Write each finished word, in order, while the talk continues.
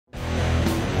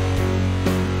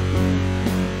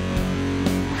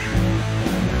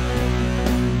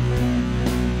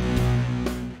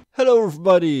Hello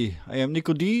everybody, I am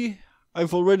NicoD.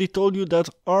 I've already told you that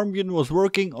Armbian was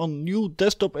working on new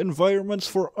desktop environments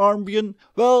for Armbian.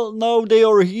 Well, now they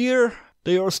are here.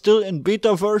 They are still in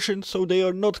beta version, so they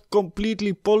are not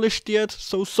completely polished yet,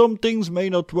 so some things may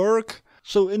not work.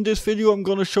 So in this video I'm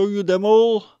gonna show you them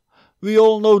all. We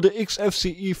all know the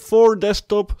XFCE4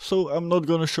 desktop, so I'm not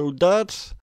gonna show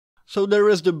that. So there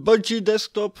is the Budgie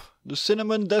Desktop, the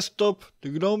Cinnamon Desktop, the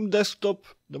Gnome Desktop,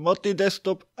 the NicoD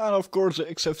Desktop, and of course the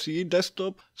XFCE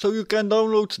Desktop. So you can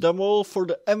download them all for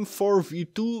the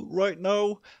M4v2 right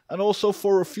now, and also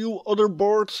for a few other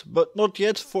boards, but not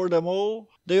yet for them all.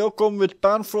 They all come with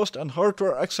Panfrost and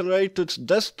hardware accelerated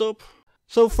desktop.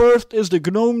 So first is the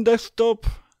Gnome Desktop.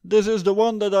 This is the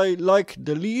one that I like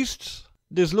the least.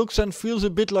 This looks and feels a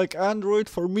bit like Android.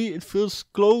 For me it feels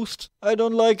closed. I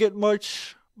don't like it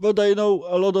much, but I know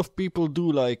a lot of people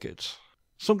do like it.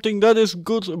 Something that is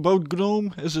good about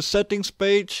GNOME is the settings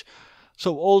page.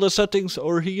 So all the settings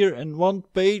are here in one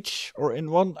page or in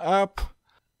one app.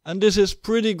 And this is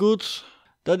pretty good.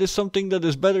 That is something that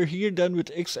is better here than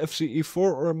with XFCE4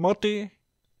 or NicoD.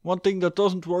 One thing that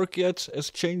doesn't work yet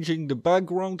is changing the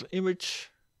background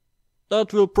image.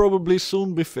 That will probably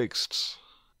soon be fixed.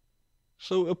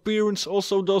 So appearance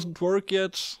also doesn't work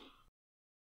yet.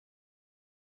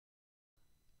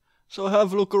 So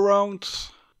have a look around.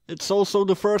 It's also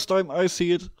the first time I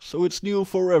see it, so it's new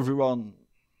for everyone.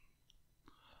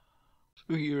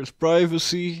 So here is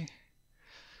privacy,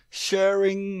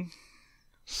 sharing,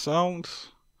 sound.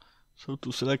 So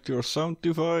to select your sound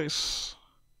device,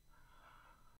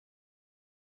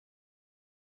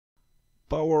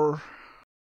 power,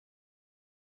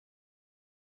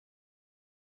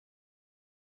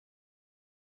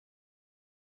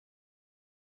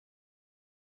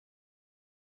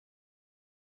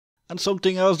 and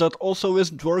something else that also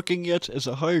isn't working yet is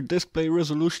a higher display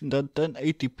resolution than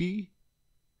 1080p.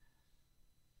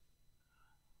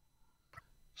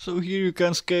 So here you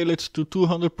can scale it to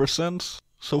 200%.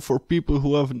 So for people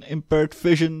who have an impaired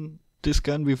vision, this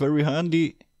can be very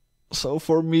handy. So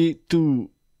for me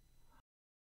too.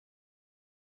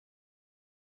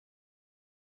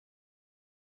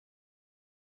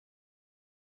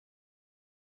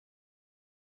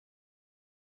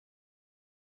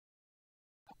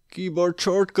 Keyboard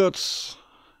shortcuts,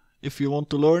 if you want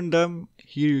to learn them,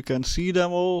 here you can see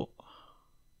them all.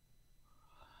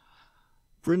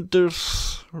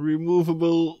 Printers,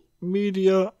 removable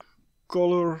media,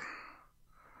 color,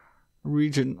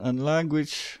 region and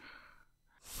language.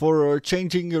 For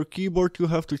changing your keyboard you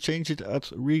have to change it at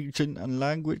region and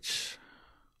language.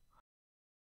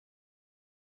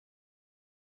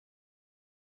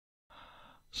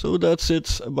 So that's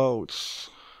it about.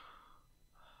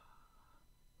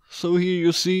 So here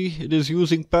you see it is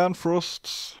using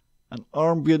Panfrost and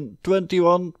Armbian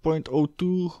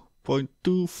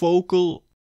 21.02.2 focal.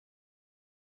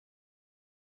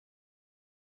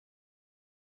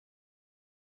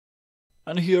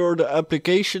 And here are the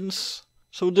applications.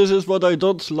 So this is what I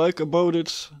don't like about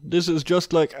it. This is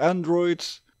just like Android.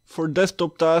 For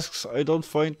desktop tasks I don't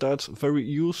find that very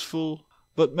useful.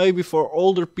 But maybe for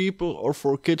older people or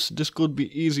for kids this could be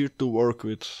easier to work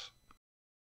with.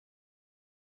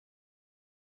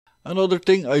 Another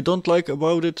thing I don't like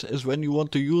about it is when you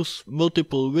want to use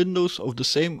multiple windows of the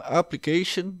same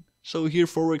application. So here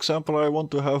for example I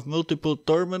want to have multiple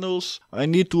terminals. I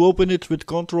need to open it with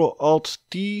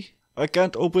Ctrl-Alt-T. I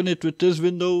can't open it with this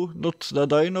window, not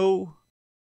that I know.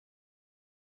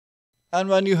 And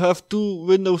when you have two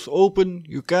windows open,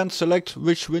 you can't select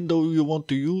which window you want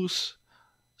to use.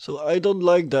 So I don't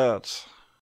like that.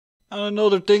 And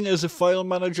another thing is the file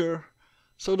manager.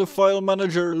 So the file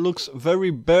manager looks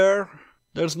very bare.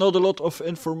 There's not a lot of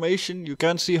information. You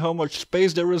can't see how much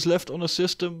space there is left on a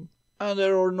system. And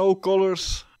there are no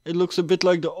colors. It looks a bit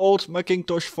like the old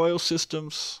Macintosh file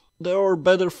systems. There are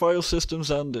better file systems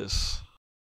than this.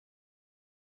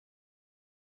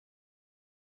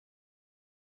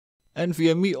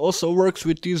 NVMe also works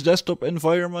with these desktop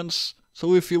environments.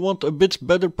 So if you want a bit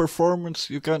better performance,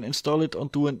 you can install it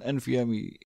onto an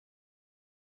NVMe.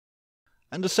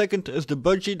 And the second is the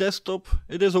Buggy Desktop.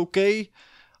 It is okay.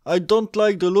 I don't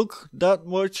like the look that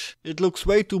much. It looks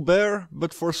way too bare,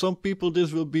 but for some people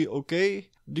this will be okay.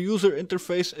 The user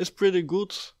interface is pretty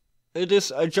good. It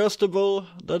is adjustable.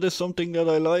 That is something that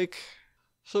I like.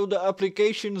 So the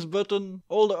applications button,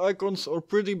 all the icons are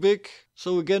pretty big.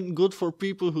 So again, good for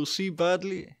people who see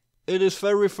badly. It is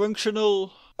very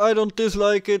functional. I don't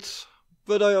dislike it,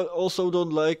 but I also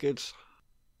don't like it.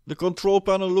 The control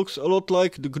panel looks a lot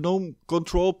like the GNOME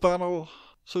control panel.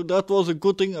 So that was a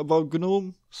good thing about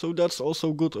GNOME. So that's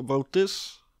also good about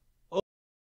this.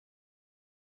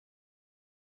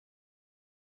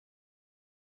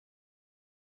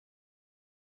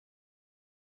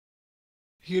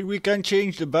 Here we can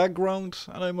change the background,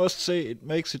 and I must say it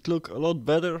makes it look a lot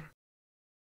better.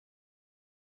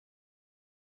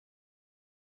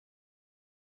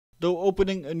 Though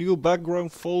opening a new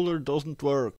background folder doesn't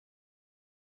work.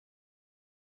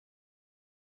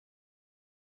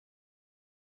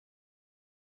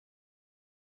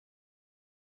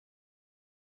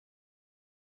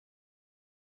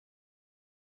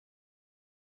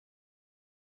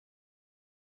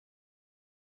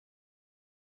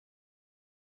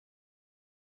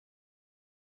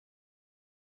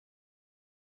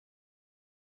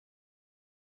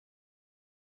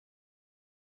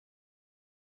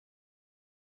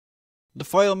 The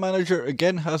file manager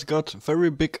again has got very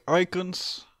big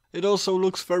icons. It also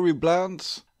looks very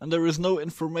bland, and there is no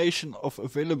information of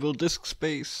available disk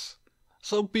space.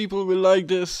 Some people will like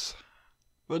this,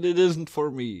 but it isn't for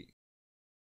me.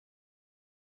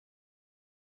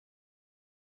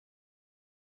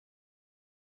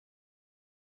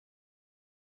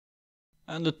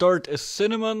 And the third is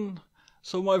Cinnamon,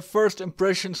 so my first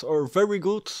impressions are very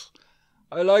good.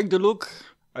 I like the look,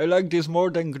 I like this more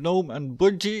than Gnome and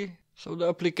Budgie. So the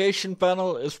application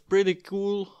panel is pretty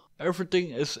cool. Everything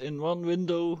is in one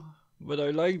window, but I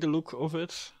like the look of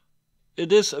it.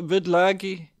 It is a bit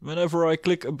laggy. Whenever I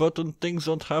click a button, things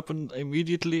don't happen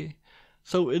immediately.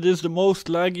 So it is the most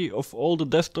laggy of all the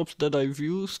desktops that I've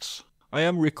used. I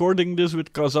am recording this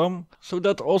with Kazam, so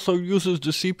that also uses the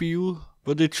CPU,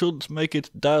 but it shouldn't make it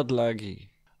that laggy.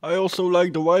 I also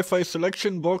like the Wi-Fi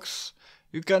selection box.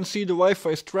 You can see the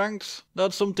Wi-Fi strength.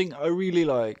 That's something I really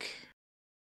like.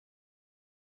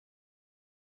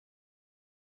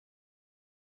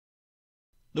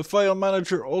 The file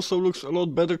manager also looks a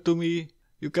lot better to me.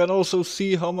 You can also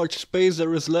see how much space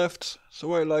there is left,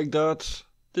 so I like that.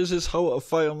 This is how a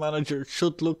file manager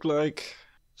should look like.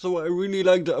 So I really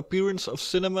like the appearance of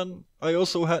Cinnamon. I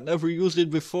also had never used it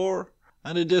before,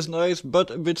 and it is nice but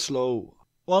a bit slow.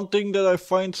 One thing that I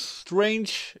find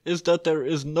strange is that there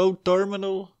is no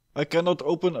terminal. I cannot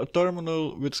open a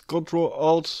terminal with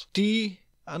Ctrl-Alt-T,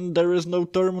 and there is no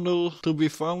terminal to be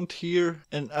found here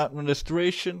in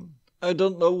administration. I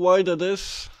don't know why that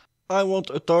is. I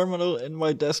want a terminal in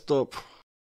my desktop.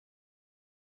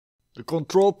 The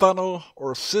control panel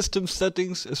or system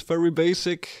settings is very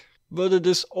basic, but it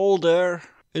is all there.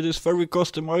 It is very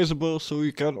customizable, so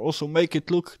you can also make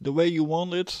it look the way you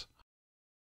want it.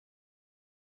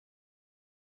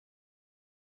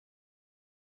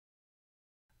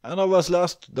 And I was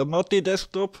last the Gnome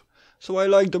Desktop, so I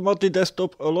like the Gnome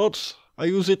Desktop a lot. I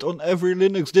use it on every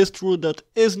Linux distro that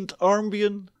isn't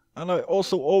Armbian. And I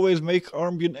also always make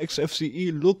Armbian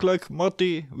XFCE look like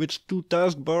Gnome with 2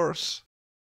 taskbars.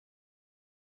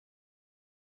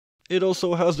 It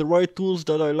also has the right tools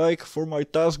that I like for my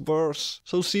taskbars.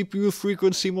 So CPU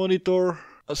frequency monitor,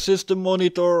 a system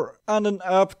monitor and an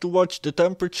app to watch the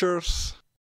temperatures.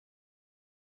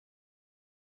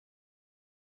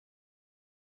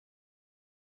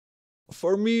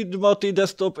 For me, the Gnome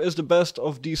Desktop is the best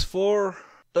of these 4.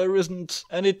 There isn't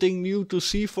anything new to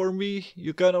see for me.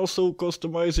 You can also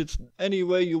customize it any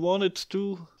way you want it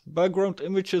to. Background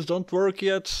images don't work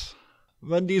yet.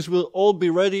 When these will all be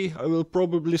ready, I will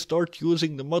probably start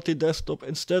using the Gnome Desktop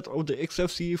instead of the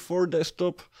XFCE4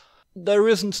 desktop. There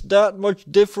isn't that much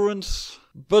difference,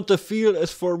 but the feel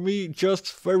is for me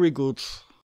just very good.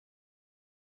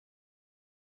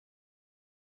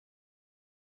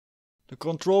 The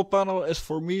control panel is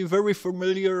for me very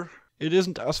familiar. It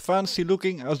isn't as fancy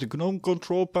looking as the GNOME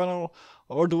control panel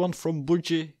or the one from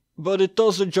Budgie, but it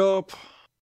does the job.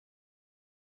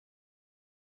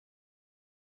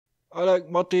 I like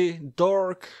Gnome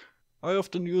Dark. I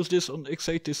often use this on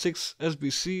x86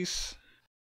 SBCs.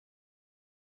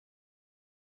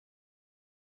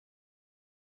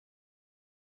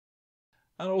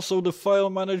 And also the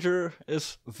file manager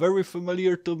is very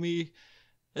familiar to me.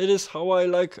 It is how I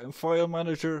like a file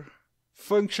manager.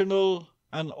 Functional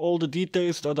and all the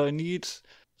details that I need,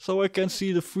 so I can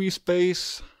see the free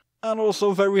space, and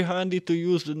also very handy to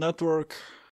use the network.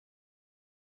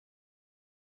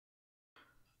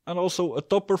 And also a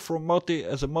topper from Gnome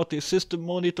as a Gnome system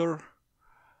monitor.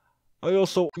 I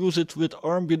also use it with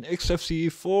Armbian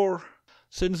XFCE4,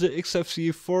 since the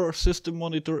XFCE4 system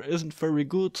monitor isn't very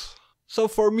good. So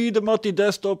for me the Gnome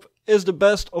Desktop is the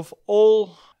best of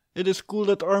all. It is cool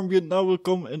that Armbian now will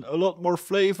come in a lot more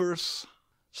flavors.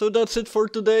 So that's it for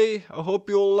today. I hope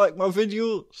you all like my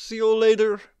video. See you all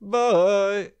later.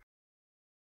 Bye.